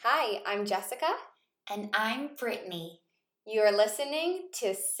Hi, I'm Jessica. And I'm Brittany. You are listening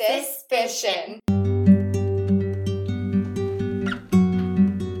to Suspicion.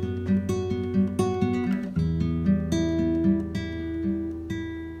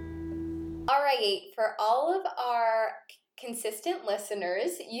 All right, for all of our consistent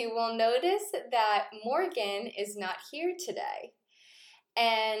listeners, you will notice that Morgan is not here today.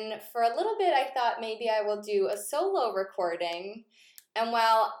 And for a little bit, I thought maybe I will do a solo recording. And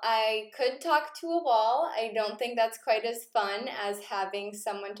while I could talk to a wall, I don't think that's quite as fun as having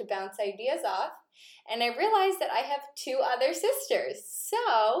someone to bounce ideas off. And I realized that I have two other sisters.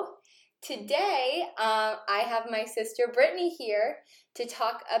 So today, I have my sister Brittany here to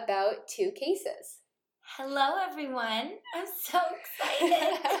talk about two cases. Hello, everyone. I'm so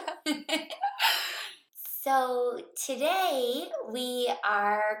excited. So today we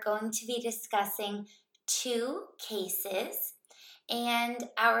are going to be discussing two cases, and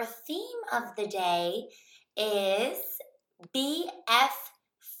our theme of the day is B-F-Fonies.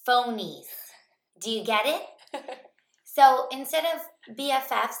 Do you get it? So instead of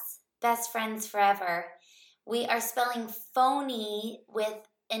BFFs, best friends forever, we are spelling phony with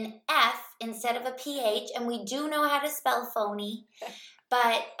an F instead of a PH, and we do know how to spell phony,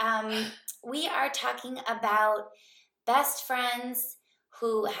 but we are talking about best friends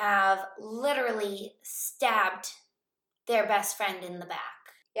who have literally stabbed their best friend in the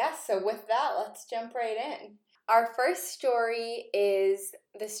back. Yeah, so with that, let's jump right in. Our first story is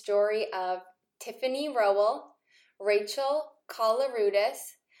the story of Tiffany Rowell, Rachel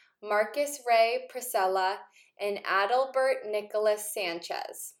Koloroutis, Marcus Ray Precella, and Adelbert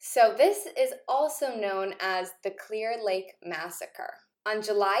Sanchez. So this is also known as the Clear Lake Massacre. On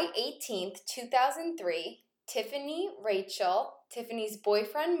July 18th, 2003, Tiffany, Rachel, Tiffany's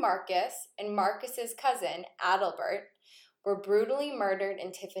boyfriend Marcus, and Marcus's cousin Adelbert were brutally murdered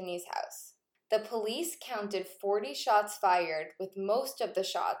in Tiffany's house. The police counted 40 shots fired, with most of the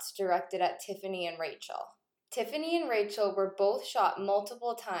shots directed at Tiffany and Rachel. Tiffany and Rachel were both shot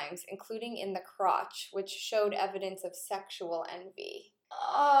multiple times, including in the crotch, which showed evidence of sexual envy.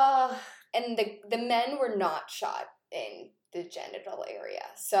 And the men were not shot in the genital area.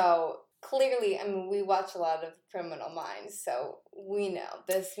 So clearly, I mean, we watch a lot of Criminal Minds, so we know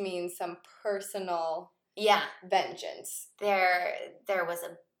this means some personal vengeance. There was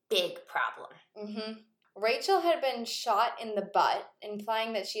a big problem. Mm-hmm. Rachel had been shot in the butt,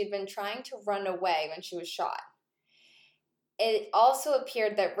 implying that she had been trying to run away when she was shot. It also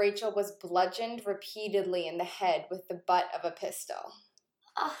appeared that Rachel was bludgeoned repeatedly in the head with the butt of a pistol.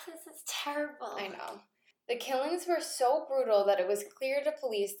 Oh, this is terrible. I know. The killings were so brutal that it was clear to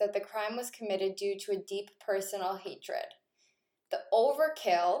police that the crime was committed due to a deep personal hatred. The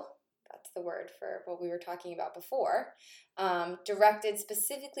overkill, that's the word for what we were talking about before, directed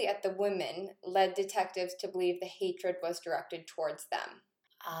specifically at the women, led detectives to believe the hatred was directed towards them.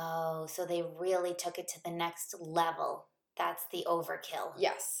 Oh, so they really took it to the next level. That's the overkill.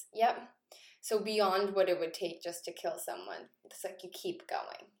 Yes, yep. So beyond what it would take just to kill someone, it's like you keep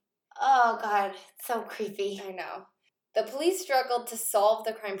going. Oh, God, so creepy. I know. The police struggled to solve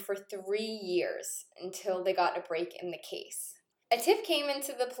the crime for 3 years until they got a break in the case. A tip came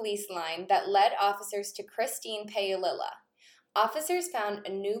into the police line that led officers to Christine Payalilla. Officers found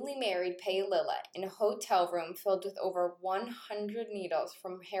a newly married Payalilla in a hotel room filled with over 100 needles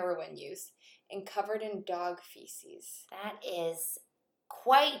from heroin use and covered in dog feces. That is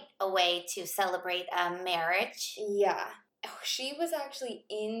quite a way to celebrate a marriage. Yeah. She was actually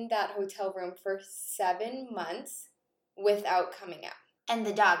in that hotel room for 7 months without coming out. And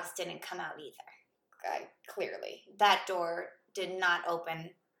the dogs didn't come out either. Clearly. That door did not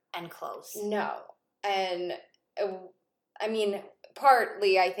open and close. No. And, I mean,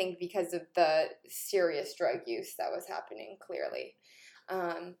 partly, I think, because of the serious drug use that was happening, clearly.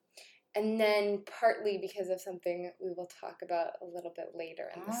 And then partly because of something we will talk about a little bit later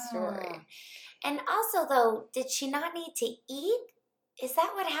in the story. And also, though, did she not need to eat? Is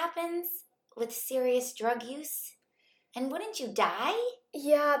that what happens with serious drug use? And wouldn't you die?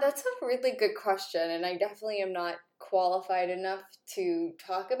 Yeah, that's a really good question, and I definitely am not qualified enough to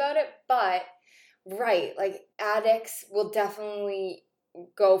talk about it, but, right, like, addicts will definitely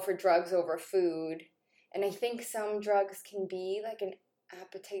go for drugs over food, and I think some drugs can be, like, an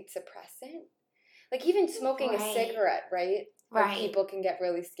appetite suppressant. Like, even smoking a cigarette, right? Right. People can get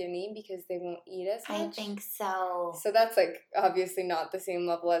really skinny because they won't eat as much. I think so. So that's, like, obviously not the same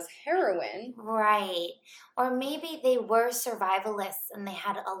level as heroin. Right. Or maybe they were survivalists and they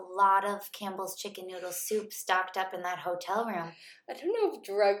had a lot of Campbell's chicken noodle soup stocked up in that hotel room. I don't know if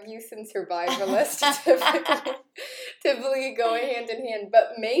drug use and survivalist typically go hand in hand,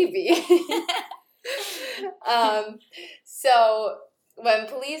 but maybe. So when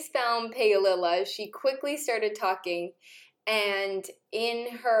police found Precella, she quickly started talking, and in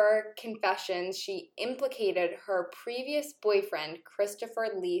her confessions, she implicated her previous boyfriend, Christopher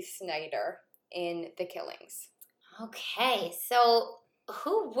Lee Snyder, in the killings. Okay, so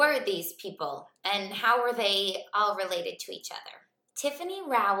who were these people, and how were they all related to each other? Tiffany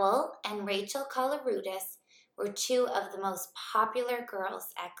Rowell and Rachel Koloroutis were two of the most popular girls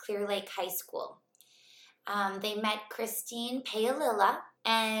at Clear Lake High School. They met Christine Precella,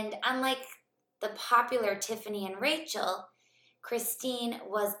 and unlike the popular Tiffany and Rachel, Christine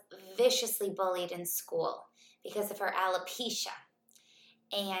was viciously bullied in school because of her alopecia,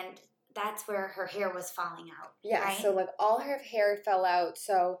 and that's where her hair was falling out. Yeah, right? So like all her hair fell out,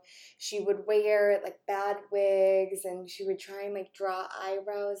 so she would wear like bad wigs, and she would try and like draw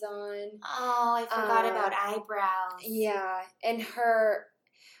eyebrows on. Oh, I forgot about eyebrows. Yeah, and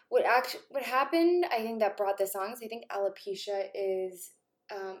what happened, I think that brought this on, is I think alopecia is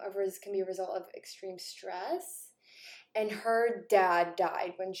can be a result of extreme stress. And her dad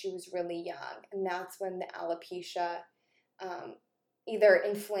died when she was really young, and that's when the alopecia either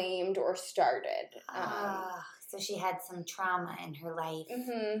inflamed or started. So she had some trauma in her life.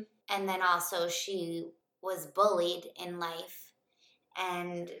 Mm-hmm. And then also she was bullied in life.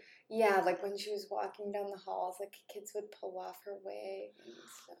 And yeah, like when she was walking down the halls, like kids would pull off her wig and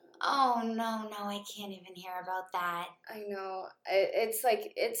stuff. Oh, no, I can't even hear about that. I know.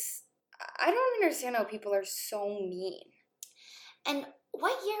 I don't understand how people are so mean. And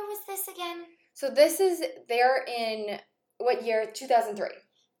what year was this again? So they're in, what year? 2003.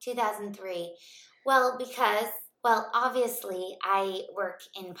 2003. Well, obviously I work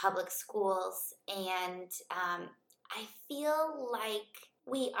in public schools, and I feel like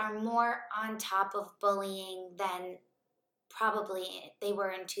we are more on top of bullying than probably they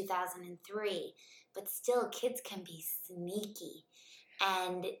were in 2003. But still, kids can be sneaky.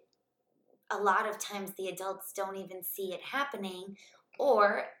 And a lot of times the adults don't even see it happening,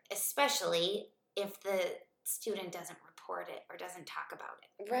 or especially if the student doesn't report it or doesn't talk about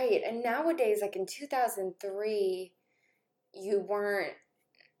it. Right. And nowadays, like in 2003, you weren't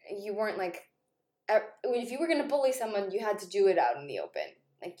like, if you were going to bully someone, you had to do it out in the open.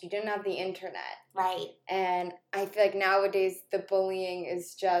 Like, you didn't have the internet. Right. And I feel like nowadays the bullying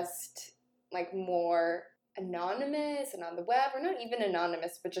is just like more anonymous and on the web, or not even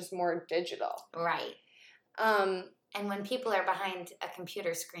anonymous, but just more digital. Right. And when people are behind a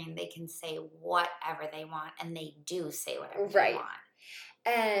computer screen, they can say whatever they want, and they do say whatever they want.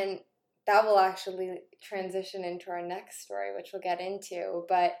 And that will actually transition into our next story, which we'll get into.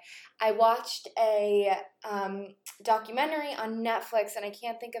 But I watched a documentary on Netflix, and I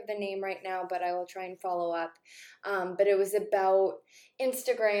can't think of the name right now, but I will try and follow up. But it was about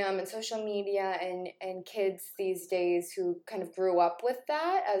Instagram and social media and kids these days who kind of grew up with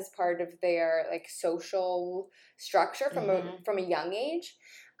that as part of their like social structure from a young age,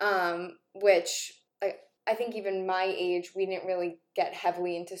 which I think even my age, we didn't really get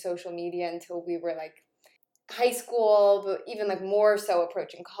heavily into social media until we were like high school, but even like more so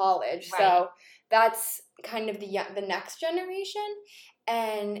approaching college. Right. So that's kind of the next generation.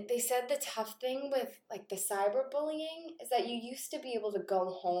 And they said the tough thing with like the cyberbullying is that you used to be able to go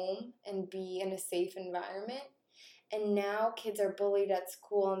home and be in a safe environment. And now kids are bullied at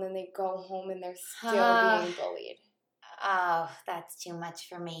school, and then they go home and they're still being bullied. Oh, that's too much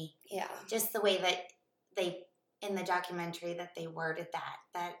for me. Yeah. Just the way that in the documentary that they worded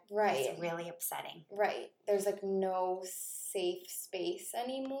that right. is really upsetting. Right. There's like no safe space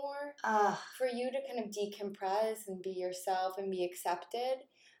anymore for you to kind of decompress and be yourself and be accepted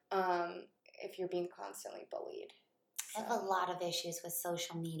if you're being constantly bullied. I have a lot of issues with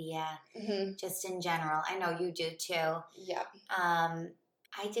social media, just in general. I know you do too. Yeah.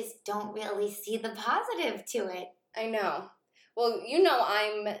 I just don't really see the positive to it. I know. Well, you know,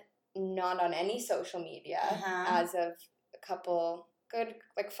 I'm not on any social media as of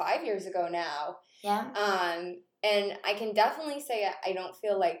like 5 years ago now. Yeah. And I can definitely say I don't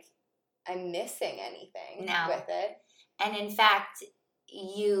feel like I'm missing anything with it. And in fact,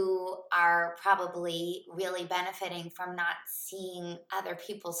 you are probably really benefiting from not seeing other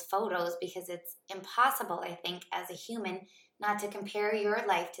people's photos, because it's impossible, I think, as a human, not to compare your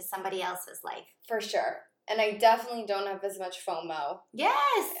life to somebody else's life. For sure. And I definitely don't have as much FOMO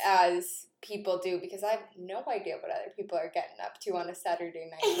Yes. as people do because I have no idea what other people are getting up to on a Saturday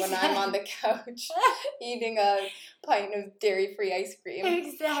night when I'm on the couch eating a pint of dairy-free ice cream.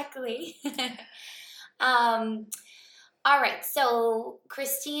 Exactly. All right, so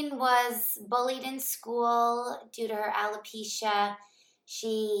Christine was bullied in school due to her alopecia.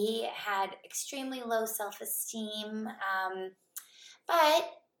 She had extremely low self-esteem,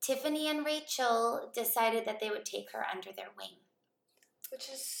 but Tiffany and Rachel decided that they would take her under their wing. Which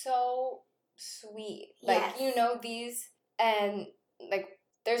is so sweet. Yes. Like, these, and, like,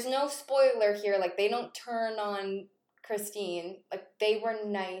 there's no spoiler here. Like, they don't turn on Christine. Like, they were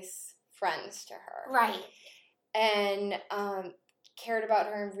nice friends to her. Right. And cared about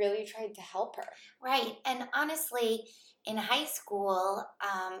her and really tried to help her. Right. And honestly, in high school,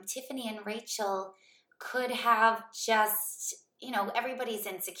 Tiffany and Rachel could have just, everybody's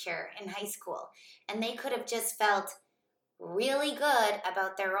insecure in high school. And they could have just felt really good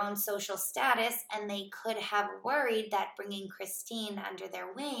about their own social status, and they could have worried that bringing Christine under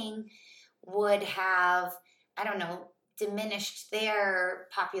their wing would have, diminished their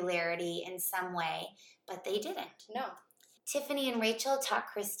popularity in some way, but they didn't. No. Tiffany and Rachel taught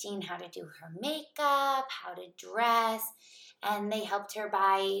Christine how to do her makeup, how to dress, and they helped her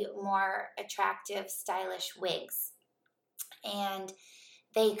buy more attractive, stylish wigs. And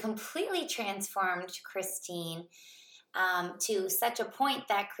they completely transformed Christine to such a point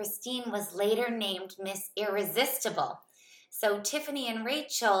that Christine was later named Miss Irresistible. So Tiffany and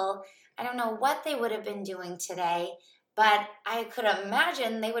Rachel, I don't know what they would have been doing today, but I could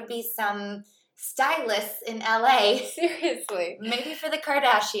imagine they would be some stylists in LA. Seriously. Maybe for the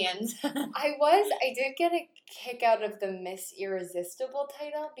Kardashians. I did get a kick out of the Miss Irresistible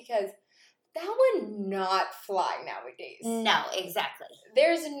title because that would not fly nowadays. No, exactly.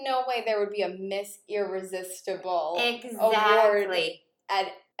 There's no way there would be a Miss Irresistible award at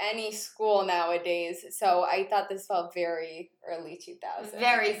any school nowadays. So I thought this felt very early 2000s.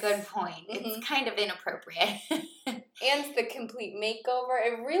 Very good point. Mm-hmm. It's kind of inappropriate. And the complete makeover.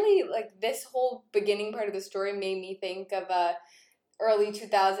 It really, this whole beginning part of the story made me think of a early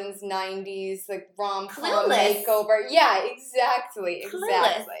 2000s, 90s, rom-com makeover. Yeah, exactly.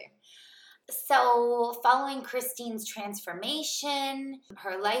 So, following Christine's transformation,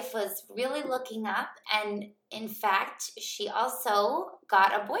 her life was really looking up, and in fact, she also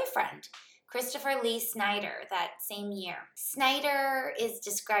got a boyfriend, Christopher Lee Snyder, that same year. Snyder is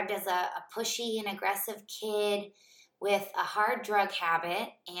described as a pushy and aggressive kid with a hard drug habit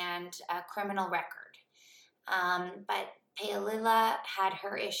and a criminal record. But Precella had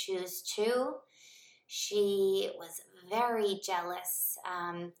her issues too. She was very jealous,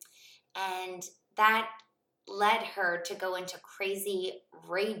 and that led her to go into crazy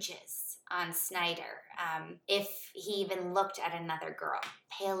rages on Snyder if he even looked at another girl.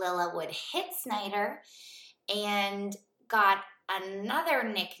 Precella would hit Snyder and got another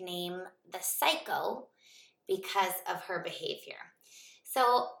nickname, the Psycho, because of her behavior.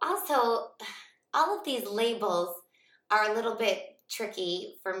 So also, all of these labels are a little bit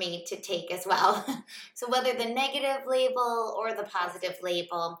tricky for me to take as well. So whether the negative label or the positive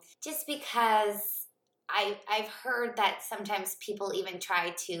label, just because I've heard that sometimes people even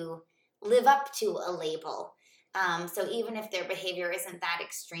try to live up to a label. So even if their behavior isn't that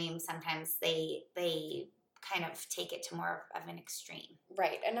extreme, sometimes they kind of take it to more of an extreme.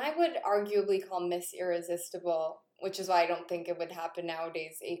 Right. And I would arguably call Miss Irresistible, which is why I don't think it would happen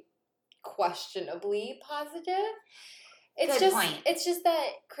nowadays, a questionably positive. Good point. It's just that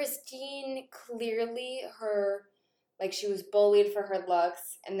Christine clearly she was bullied for her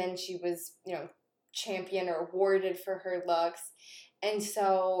looks, and then she was, championed or awarded for her looks. And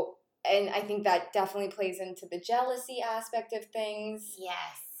so, and I think that definitely plays into the jealousy aspect of things.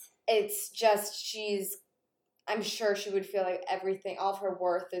 Yes. It's just I'm sure she would feel like everything, all of her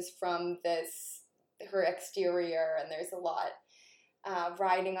worth is from her exterior, and there's a lot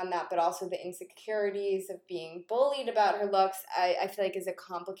riding on that, but also the insecurities of being bullied about her looks, I feel like is a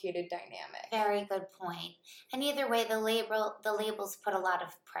complicated dynamic. Very good point. And either way, the labels put a lot of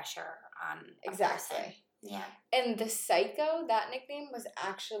pressure on a person. Yeah. And the Psycho, that nickname was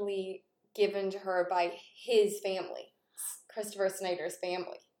actually given to her by his family, Christopher Snyder's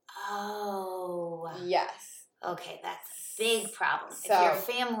family. Oh. Yes. Okay, that's a big problem. So, if your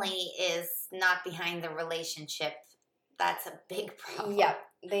family is not behind the relationship, that's a big problem. Yep,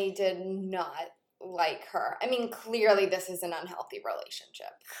 they did not like her. I mean, clearly this is an unhealthy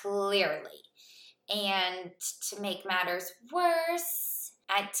relationship. Clearly. And to make matters worse,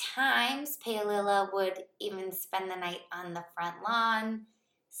 at times, Precella would even spend the night on the front lawn,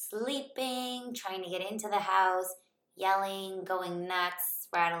 sleeping, trying to get into the house, yelling, going nuts,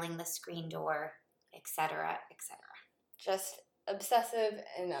 rattling the screen door, etc., etc. Just obsessive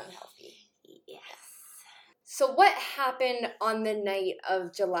and unhealthy. Yes. So what happened on the night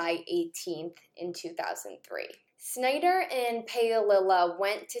of July 18th in 2003? Snyder and Precella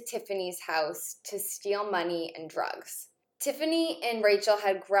went to Tiffany's house to steal money and drugs. Tiffany and Rachel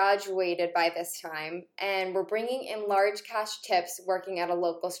had graduated by this time and were bringing in large cash tips working at a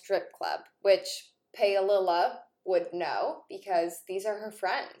local strip club, which Precella would know because these are her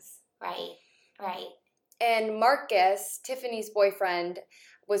friends. Right. And Marcus, Tiffany's boyfriend,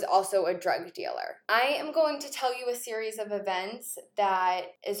 was also a drug dealer. I am going to tell you a series of events that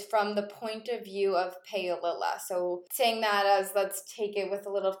is from the point of view of Precella. So saying that as let's take it with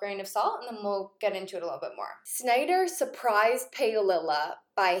a little grain of salt, and then we'll get into it a little bit more. Snyder surprised Precella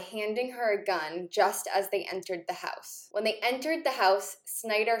by handing her a gun just as they entered the house. When they entered the house,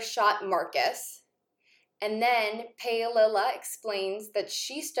 Snyder shot Marcus. And then Precella explains that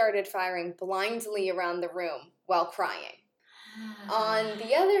she started firing blindly around the room while crying. On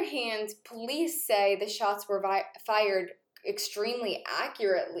the other hand, police say the shots were fired extremely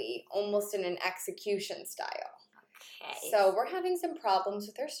accurately, almost in an execution style. Okay. So we're having some problems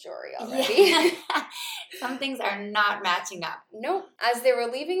with her story already. Yeah. Some things are not matching up. Nope. As they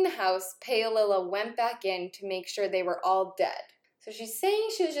were leaving the house, Precella went back in to make sure they were all dead. So she's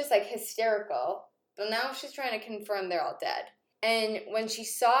saying she was just like hysterical, but now she's trying to confirm they're all dead. And when she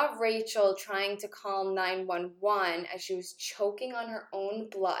saw Rachel trying to call 911 as she was choking on her own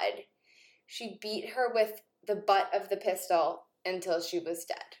blood, she beat her with the butt of the pistol until she was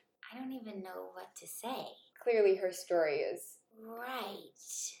dead. I don't even know what to say. Clearly her story is... Right.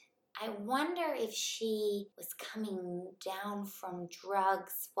 I wonder if she was coming down from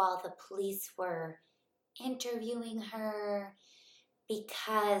drugs while the police were interviewing her,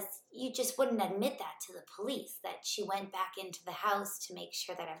 because you just wouldn't admit that to the police, that she went back into the house to make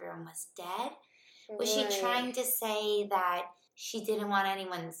sure that everyone was dead. Was she trying to say that she didn't want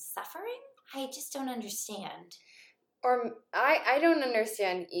anyone suffering? I just don't understand. Or I don't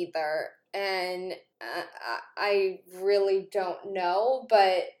understand either, and I really don't know,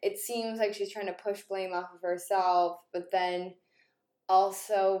 but it seems like she's trying to push blame off of herself, but then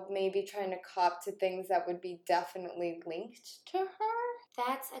also maybe trying to cop to things that would be definitely linked to her.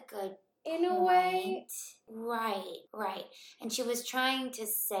 That's a good in a way. Right. And she was trying to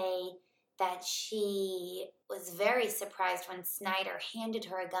say that she was very surprised when Snyder handed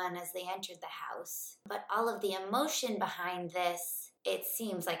her a gun as they entered the house. But all of the emotion behind this, it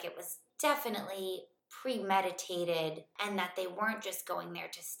seems like it was definitely premeditated and that they weren't just going there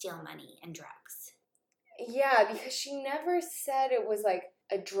to steal money and drugs. Yeah, because she never said it was like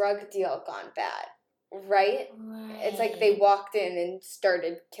a drug deal gone bad. Right? It's like they walked in and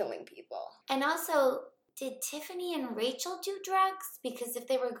started killing people. And also, did Tiffany and Rachel do drugs? Because if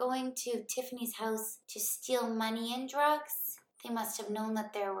they were going to Tiffany's house to steal money and drugs, they must have known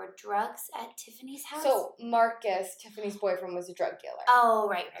that there were drugs at Tiffany's house. So Marcus, Tiffany's boyfriend, was a drug dealer. Oh,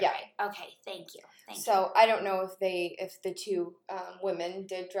 right. Okay, thank you. So I don't know if the two women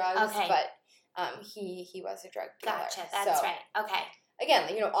did drugs, but he was a drug dealer. Gotcha, that's right. Okay. Again,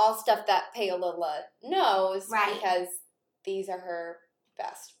 all stuff that Precella knows because these are her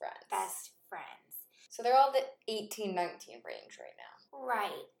best friends. So they're all the 18, 19 range right now.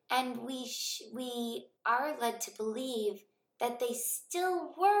 Right. And we are led to believe that they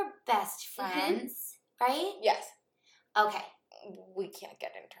still were best friends, right? Yes. Okay. We can't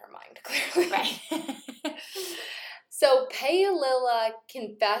get into her mind, clearly. Right. So Precella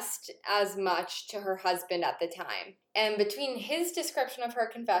confessed as much to her husband at the time. And between his description of her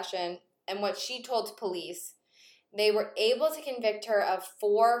confession and what she told police, they were able to convict her of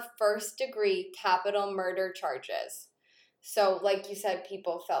 4 first-degree capital murder charges. So, like you said,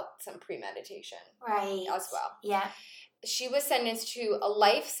 people felt some premeditation. Right. As well. Yeah. She was sentenced to a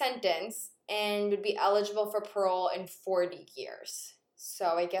life sentence and would be eligible for parole in 40 years.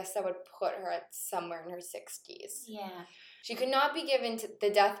 So I guess that would put her at somewhere in her 60s. Yeah. She could not be given the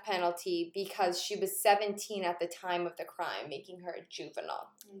death penalty because she was 17 at the time of the crime, making her a juvenile.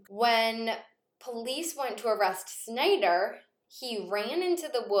 Okay. When police went to arrest Snyder, he ran into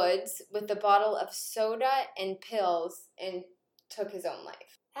the woods with a bottle of soda and pills and took his own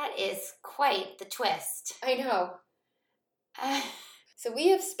life. That is quite the twist. I know. So we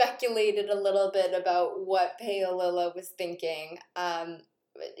have speculated a little bit about what Precella was thinking.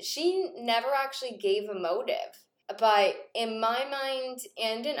 She never actually gave a motive. But in my mind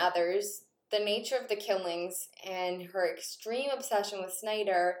and in others, the nature of the killings and her extreme obsession with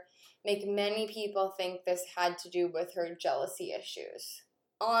Snyder make many people think this had to do with her jealousy issues.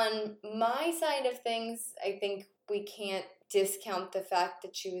 on my side of things, I think we can't discount the fact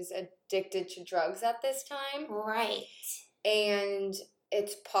that she was addicted to drugs at this time. Right. And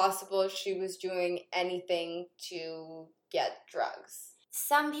it's possible she was doing anything to get drugs.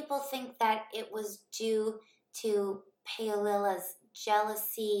 Some people think that it was due to Paolilla's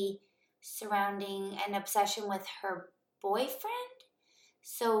jealousy surrounding an obsession with her boyfriend.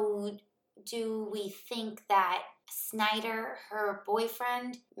 So do we think that Snyder, her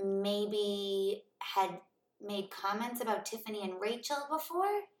boyfriend, maybe had made comments about Tiffany and Rachel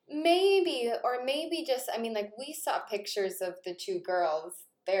before? Maybe, or maybe just, I mean, like, we saw pictures of the two girls.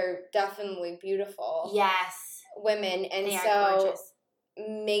 They're definitely beautiful. Yes. Women. And they so are gorgeous.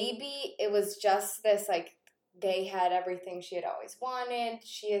 Maybe it was just this, like, they had everything she had always wanted.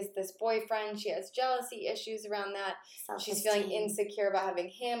 She has this boyfriend. She has jealousy issues around that. Self-esteem. She's feeling insecure about having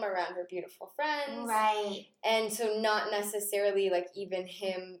him around her beautiful friends. Right. And so not necessarily, like, even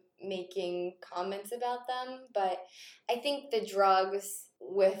him making comments about them. But I think the drugs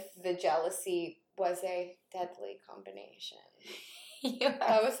with the jealousy was a deadly combination.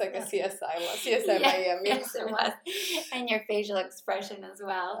 That was like a CSI Miami. Yes, it was. And your facial expression as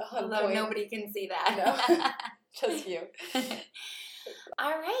well. Although nobody can see that. No, just you.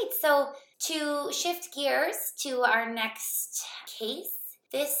 All right, so to shift gears to our next case.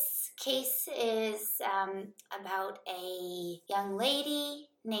 This case is about a young lady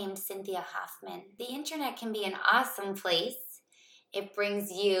named Cynthia Hoffman. The internet can be an awesome place. It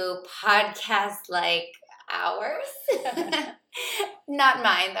brings you podcasts like ours. Not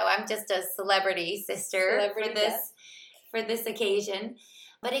mine, though. I'm just a celebrity sister for this occasion.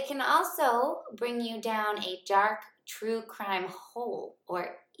 But it can also bring you down a dark true crime hole,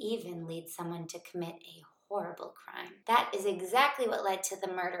 or even lead someone to commit a horrible crime. That is exactly what led to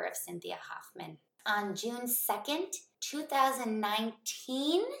the murder of Cynthia Hoffman. On June 2nd,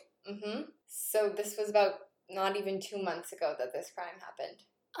 2019. Mm-hmm. So this was about not even 2 months ago that this crime happened.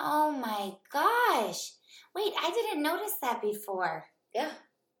 Oh my gosh. Wait, I didn't notice that before. Yeah,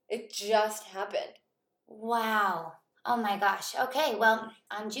 it just happened. Wow. Oh my gosh. Okay, well,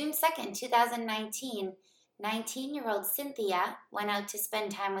 on June 2nd, 2019, 19-year-old Cynthia went out to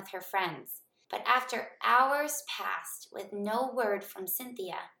spend time with her friends. But after hours passed with no word from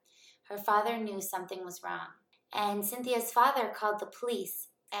Cynthia, her father knew something was wrong. And Cynthia's father called the police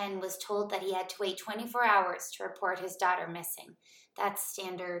and was told that he had to wait 24 hours to report his daughter missing. That's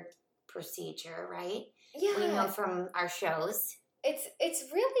standard procedure, right? Yeah. We know from our shows. It's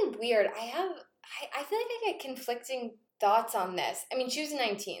really weird. I feel like I get conflicting thoughts on this. I mean, she was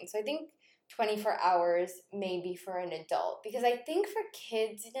 19, so I think 24 hours maybe for an adult. Because I think for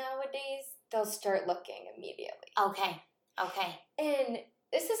kids nowadays, they'll start looking immediately. Okay. And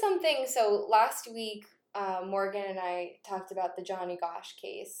this is something, so last week, Morgan and I talked about the Johnny Gosch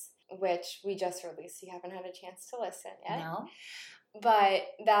case, which we just released. You haven't had a chance to listen yet. No. But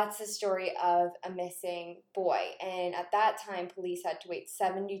that's the story of a missing boy. And at that time, police had to wait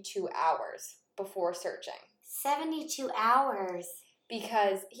 72 hours before searching. 72 hours?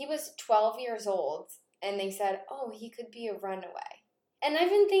 Because he was 12 years old, and they said, oh, he could be a runaway. And I've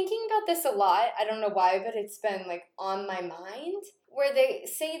been thinking about this a lot. I don't know why, but it's been, like, on my mind. Where they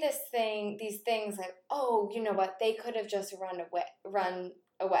say these things like, oh, you know what, they could have just run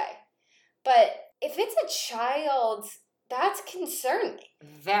away. But if it's a child, that's concerning.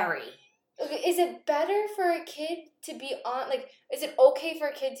 Very. Is it better for a kid to be is it okay for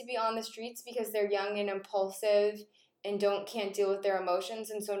a kid to be on the streets because they're young and impulsive and can't deal with their emotions,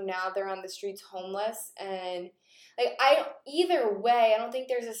 and so now they're on the streets homeless? And either way, I don't think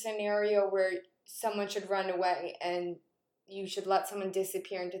there's a scenario where someone should run away and you should let someone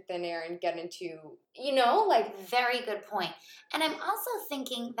disappear into thin air and get into, Very good point. And I'm also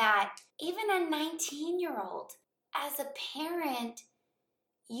thinking that even a 19-year-old, as a parent,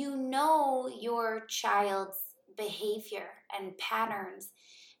 you know your child's behavior and patterns,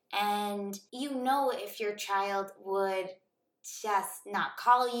 and you know if your child would just not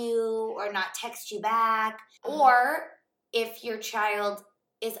call you or not text you back, or if your child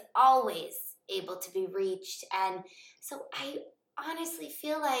is always able to be reached. And so I honestly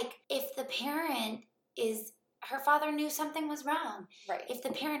feel like if the parent her father knew something was wrong. Right. If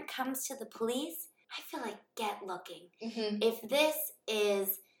the parent comes to the police, I feel like get looking. Mm-hmm. If this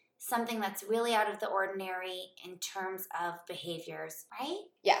is something that's really out of the ordinary in terms of behaviors, right?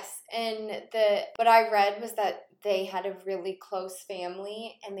 Yes, and what I read was that they had a really close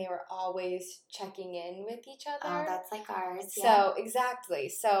family and they were always checking in with each other. Oh, that's like ours. So exactly.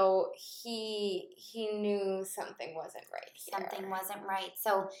 So he knew something wasn't right here. Something wasn't right.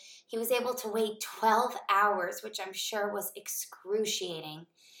 So he was able to wait 12 hours, which I'm sure was excruciating,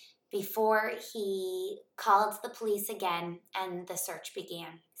 before he called the police again and the search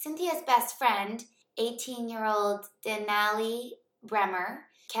began. Cynthia's best friend, 18-year-old Denali Bremer,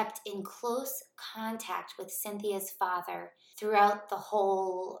 kept in close contact with Cynthia's father throughout the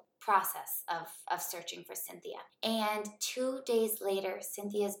whole process of searching for Cynthia. And 2 days later,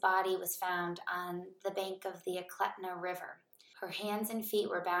 Cynthia's body was found on the bank of the Ekletna River. Her hands and feet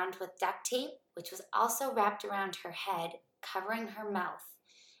were bound with duct tape, which was also wrapped around her head, covering her mouth,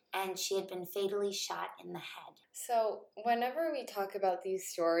 and she had been fatally shot in the head. So whenever we talk about these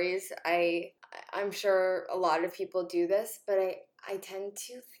stories, I'm sure a lot of people do this, but I tend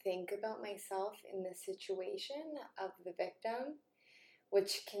to think about myself in the situation of the victim,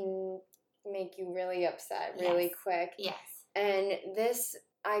 which can make you really upset really quick. Yes. And this,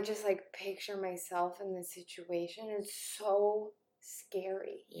 I just like picture myself in this situation. It's so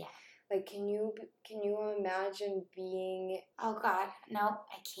scary. Yeah. Like, can you imagine being... Oh, God. No,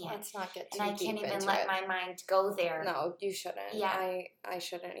 I can't. Let's not get too deep into it. And I can't even let my mind go there. No, you shouldn't. Yeah. I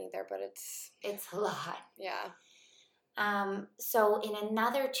shouldn't either, but it's a lot. Yeah. So in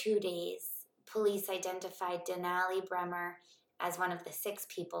another 2 days, police identified Denali Bremer as one of the 6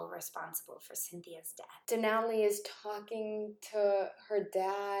 people responsible for Cynthia's death. Denali is talking to her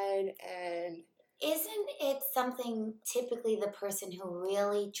dad, and... Isn't it something typically the person who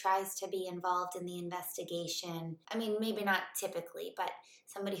really tries to be involved in the investigation, I mean, maybe not typically, but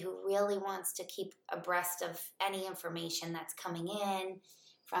somebody who really wants to keep abreast of any information that's coming in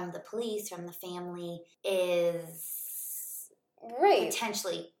from the police, from the family, is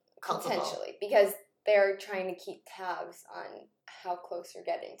potentially culpable. Potentially, because they're trying to keep tabs on how close you're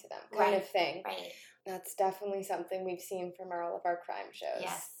getting to them, kind of thing. Right. That's definitely something we've seen from all of our crime shows.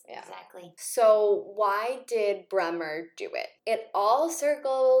 Yes, exactly. So why did Bremer do it? It all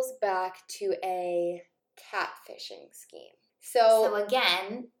circles back to a catfishing scheme. So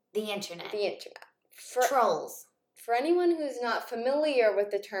again, the internet. Trolls. For anyone who's not familiar with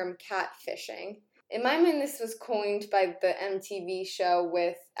the term catfishing, in my mind this was coined by the MTV show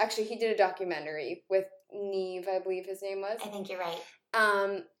with, actually he did a documentary with Neve, I believe his name was. I think you're right.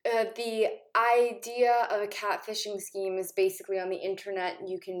 The idea of a catfishing scheme is basically on the internet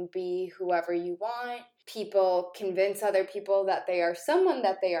you can be whoever you want. People convince other people that they are someone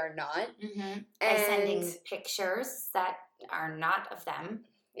that they are not. Mm-hmm. By sending pictures that are not of them.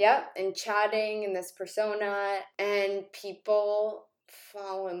 Yep, and chatting in this persona, and people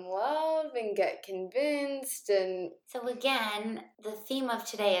fall in love and get convinced. And so again, the theme of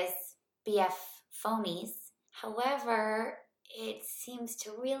today is B-F-Fonies. However, it seems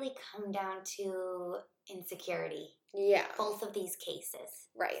to really come down to insecurity. Yeah. Both of these cases.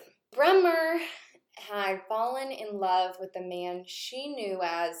 Right. Bremer had fallen in love with a man she knew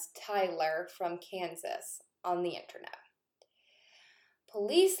as Tyler from Kansas on the internet.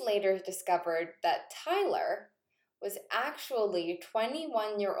 Police later discovered that Tyler was actually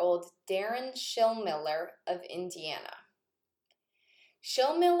 21-year-old Darren Schillmiller of Indiana.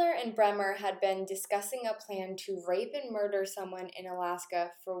 Schillmiller and Bremer had been discussing a plan to rape and murder someone in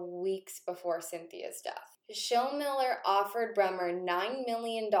Alaska for weeks before Cynthia's death. Schillmiller offered Bremer $9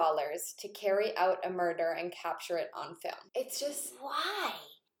 million to carry out a murder and capture it on film. It's just... Why?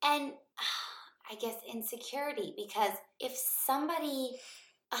 And I guess insecurity, because if somebody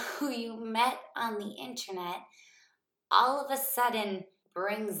who you met on the internet all of a sudden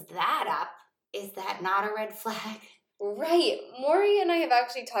brings that up, is that not a red flag? Right. Maury and I have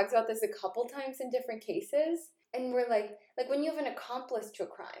actually talked about this a couple times in different cases. And we're like when you have an accomplice to a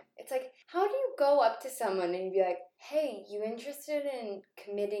crime, it's like, how do you go up to someone and be like, hey, you interested in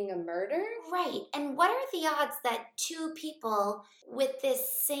committing a murder? Right. And what are the odds that 2 people with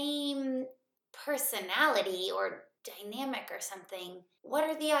this same personality or dynamic or something, what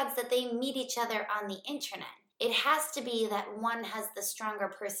are the odds that they meet each other on the internet? It has to be that one has the stronger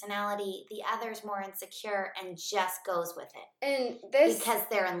personality, the other's more insecure, and just goes with it. And this... because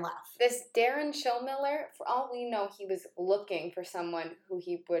they're in love. This Darren Schillmiller, for all we know, he was looking for someone who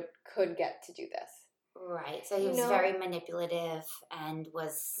he could get to do this. Right. So he was very manipulative and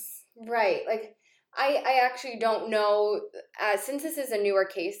was... Right. Like, I actually don't know. Since this is a newer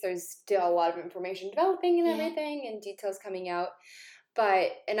case, there's still a lot of information developing and everything and details coming out.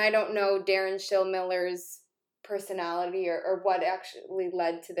 And I don't know Darren Schillmiller's personality or what actually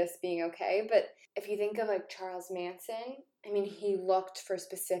led to this being okay. But if you think of like Charles Manson, I mean, he looked for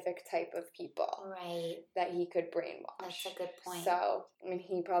specific type of people that he could brainwash. That's a good point. So, I mean,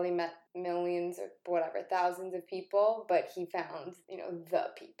 he probably met millions or whatever, thousands of people, but he found, the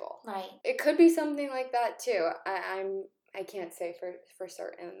people. Right. It could be something like that too. I can't say for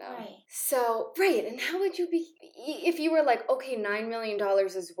certain though. Right. So, right, and how would you be if you were like, okay, $9 million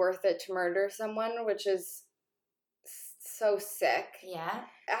is worth it to murder someone, which is so sick. Yeah.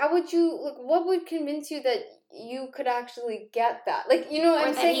 How would you, like, what would convince you that you could actually get that? Like, or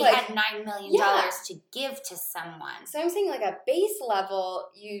I'm that saying he like had $9 million to give to someone. So I'm saying like at base level,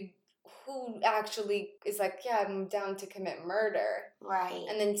 who actually is like, yeah, I'm down to commit murder. Right.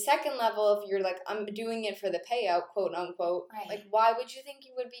 And then second level, if you're like, I'm doing it for the payout, quote unquote, like, why would you think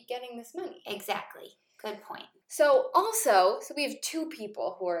you would be getting this money? Exactly. Good point. So we have two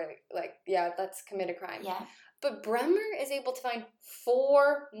people who are like, yeah, let's commit a crime. Yeah. But Bremer is able to find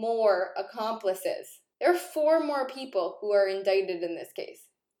 4 more accomplices. There are 4 more people who are indicted in this case.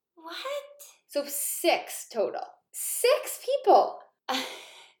 What? So 6 total. 6 people.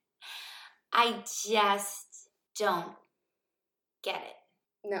 I just don't get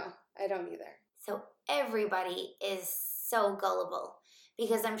it. No, I don't either. So everybody is so gullible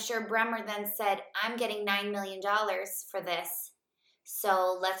because I'm sure Bremer then said, I'm getting $9 million for this,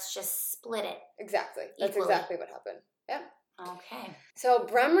 so let's just split it. Exactly. That's exactly what happened. Yeah. Okay. So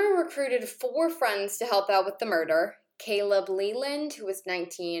Bremer recruited 4 friends to help out with the murder. Caleb Leland, who was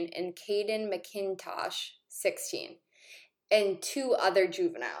 19, and Caden McIntosh, 16, and 2 other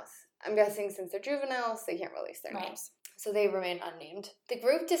juveniles. I'm guessing since they're juveniles, they can't release their names. So they remain unnamed. The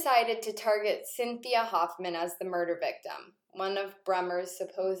group decided to target Cynthia Hoffman as the murder victim, one of Bremer's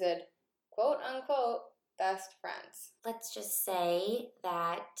supposed quote-unquote best friends. Let's just say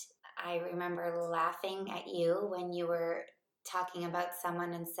that I remember laughing at you when you were talking about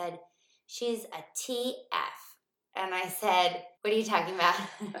someone and said, she's a TF. And I said, what are you talking about?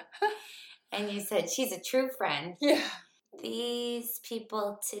 And you said, she's a true friend. Yeah. These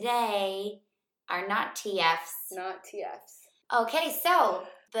people today are not TFs. Not TFs. Okay, so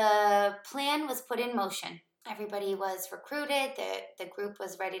the plan was put in motion. Everybody was recruited. The group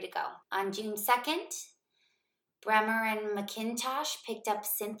was ready to go. On June 2nd, Bremer and McIntosh picked up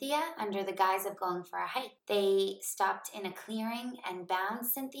Cynthia under the guise of going for a hike. They stopped in a clearing and bound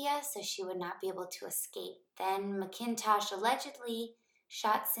Cynthia so she would not be able to escape. Then McIntosh allegedly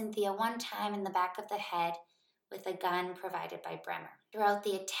shot Cynthia 1 time in the back of the head with a gun provided by Bremer. Throughout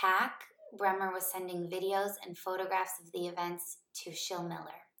the attack, Bremer was sending videos and photographs of the events to Shill Miller.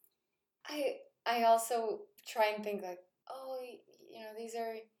 I also try and think like, these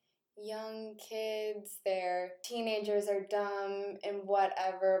are young kids, their teenagers are dumb and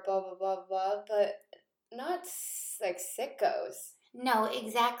whatever, blah, blah, blah, blah, but not like sickos. No,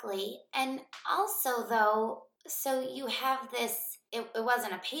 exactly. And also, though, so you have this, it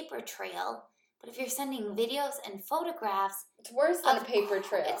wasn't a paper trail, but if you're sending videos and photographs... It's worse than a paper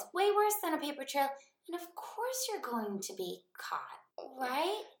trail. It's way worse than a paper trail. And of course you're going to be caught,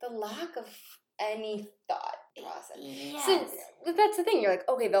 right? The lack of any thought process. Yes. So that's the thing. You're like,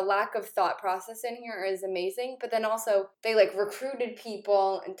 okay, the lack of thought process in here is amazing. But then also they like recruited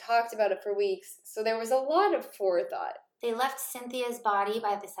people and talked about it for weeks. So there was a lot of forethought. They left Cynthia's body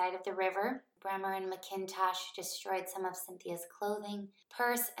by the side of the river. Bremer and McIntosh destroyed some of Cynthia's clothing,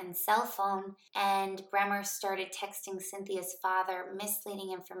 purse, and cell phone, and Bremer started texting Cynthia's father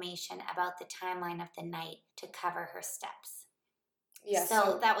misleading information about the timeline of the night to cover her steps. Yes.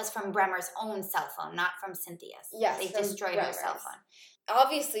 So that was from Bremer's own cell phone, not from Cynthia's. Yes. They destroyed her cell phone.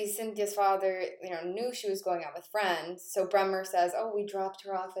 Obviously, Cynthia's father, knew she was going out with friends. So Bremer says, we dropped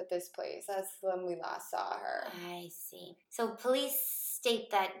her off at this place. That's when we last saw her. I see. So police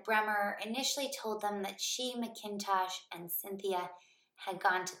state that Bremer initially told them that she, McIntosh, and Cynthia had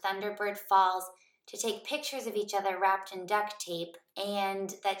gone to Thunderbird Falls to take pictures of each other wrapped in duct tape,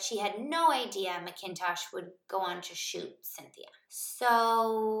 and that she had no idea McIntosh would go on to shoot Cynthia.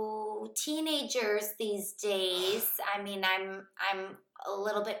 So teenagers these days, I mean, I'm a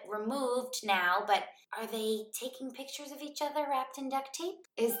little bit removed now, but are they taking pictures of each other wrapped in duct tape?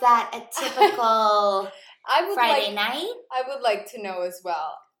 Is that a typical Friday night? I would like to know as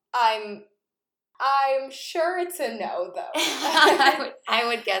well. I'm sure it's a no, though. I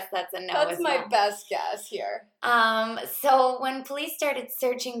would guess that's a no. That's my best guess here. So when police started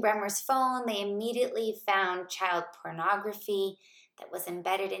searching Bremer's phone, they immediately found child pornography that was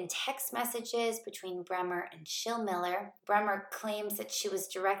embedded in text messages between Bremer and Shill Miller. Bremer claims that she was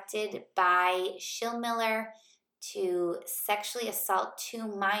directed by Shill Miller to sexually assault 2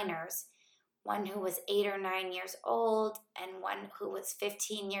 minors one who was 8 or 9 years old and one who was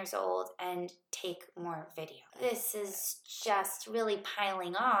 15 years old and take more video. This is just really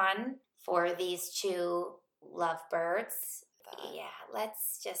piling on for these two lovebirds. Yeah,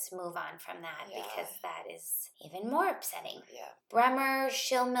 let's just move on from that because that is even more upsetting. Yeah. Bremer,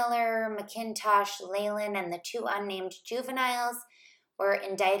 Schillmiller, McIntosh, Leyland, and the two unnamed juveniles were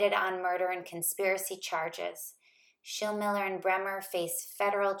indicted on murder and conspiracy charges. Schillmiller and Bremer face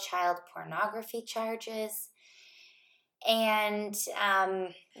federal child pornography charges. And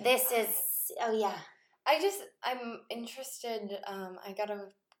this is, I'm interested,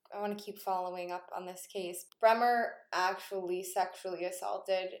 I want to keep following up on this case. Bremer actually sexually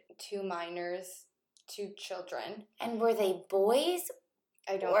assaulted 2 minors, 2 children. And were they boys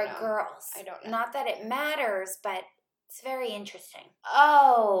or girls? I don't know. Not that it matters, but it's very interesting.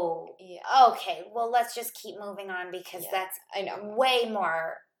 Oh. Yeah. Okay, well, let's just keep moving on because that's way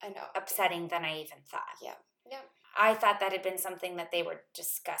more upsetting than I even thought. Yeah. Yeah. I thought that had been something that they were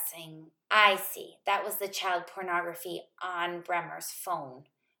discussing. I see. That was the child pornography on Bremer's phone,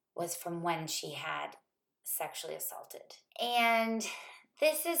 was from when she had sexually assaulted. And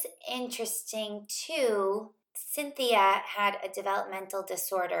this is interesting, too. Cynthia had a developmental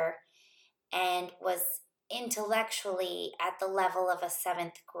disorder and was intellectually at the level of a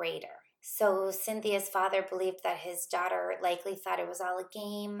 7th grader. So Cynthia's father believed that his daughter likely thought it was all a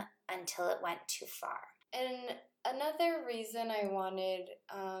game until it went too far. And another reason I wanted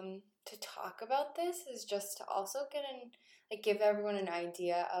to talk about this is just to also give everyone an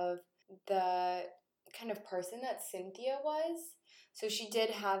idea of the kind of person that Cynthia was. So she did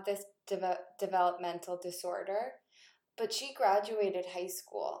have this developmental disorder, but she graduated high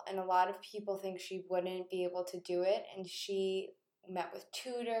school, and a lot of people think she wouldn't be able to do it, and she met with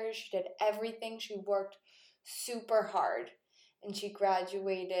tutors, she did everything, she worked super hard, and she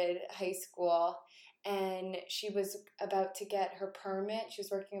graduated high school, and she was about to get her permit. She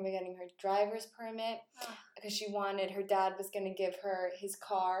was working on getting her driver's permit because she wanted, her dad was going to give her his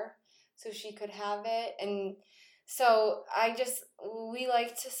car so she could have it. And so we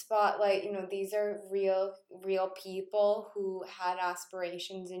like to spotlight, these are real people who had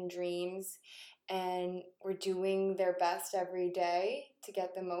aspirations and dreams and were doing their best every day to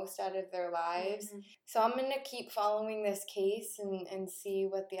get the most out of their lives. Mm-hmm. So I'm going to keep following this case and see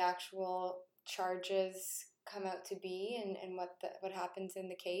what the actual charges come out to be and what happens in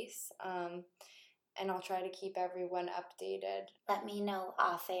the case. And I'll try to keep everyone updated. Let me know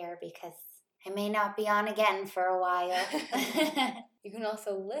off air because I may not be on again for a while. You can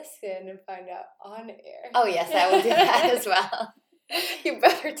also listen and find out on air. Oh, yes, I will do that as well. You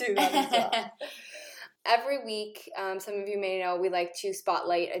better do that as well. Every week, some of you may know, we like to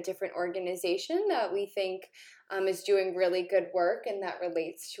spotlight a different organization that we think is doing really good work and that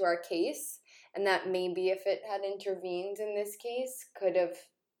relates to our case. And that maybe if it had intervened in this case, could have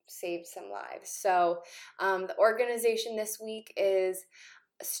saved some lives. So the organization this week is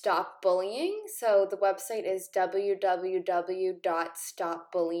Stop Bullying. So the website is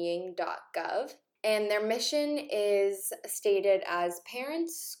www.stopbullying.gov. And their mission is stated as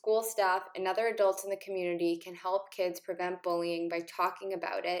parents, school staff, and other adults in the community can help kids prevent bullying by talking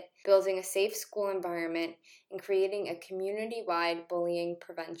about it, building a safe school environment, and creating a community-wide bullying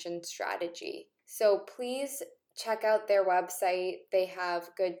prevention strategy. So please check out their website. They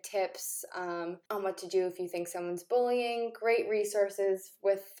have good tips on what to do if you think someone's bullying, great resources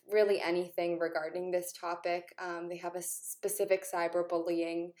with really anything regarding this topic. They have a specific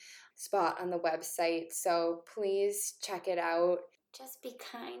cyberbullying spot on the website, so please check it out. Just be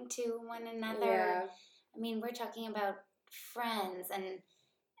kind to one another. Yeah. I mean, we're talking about friends,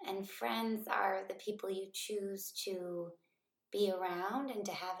 and friends are the people you choose to be around and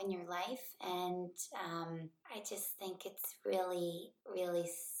to have in your life. And I just think it's really, really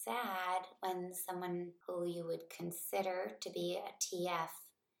sad when someone who you would consider to be a TF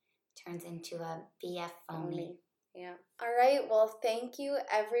turns into a B-F-Phony. Yeah. All right. Well, thank you,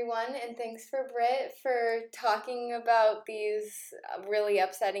 everyone. And thanks for Britt for talking about these really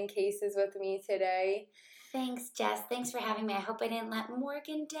upsetting cases with me today. Thanks, Jess. Thanks for having me. I hope I didn't let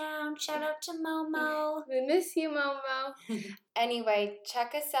Morgan down. Shout out to Momo. We miss you, Momo. Anyway,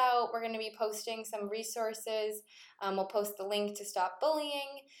 check us out. We're going to be posting some resources. We'll post the link to Stop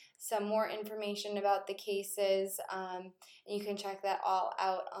Bullying, some more information about the cases. And you can check that all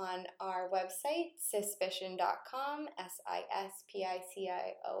out on our website, sispicion.com,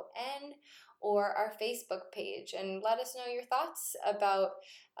 SISPICION, or our Facebook page. And let us know your thoughts about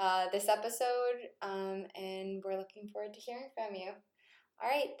this episode. And we're looking forward to hearing from you. All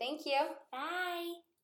right. Thank you. Bye.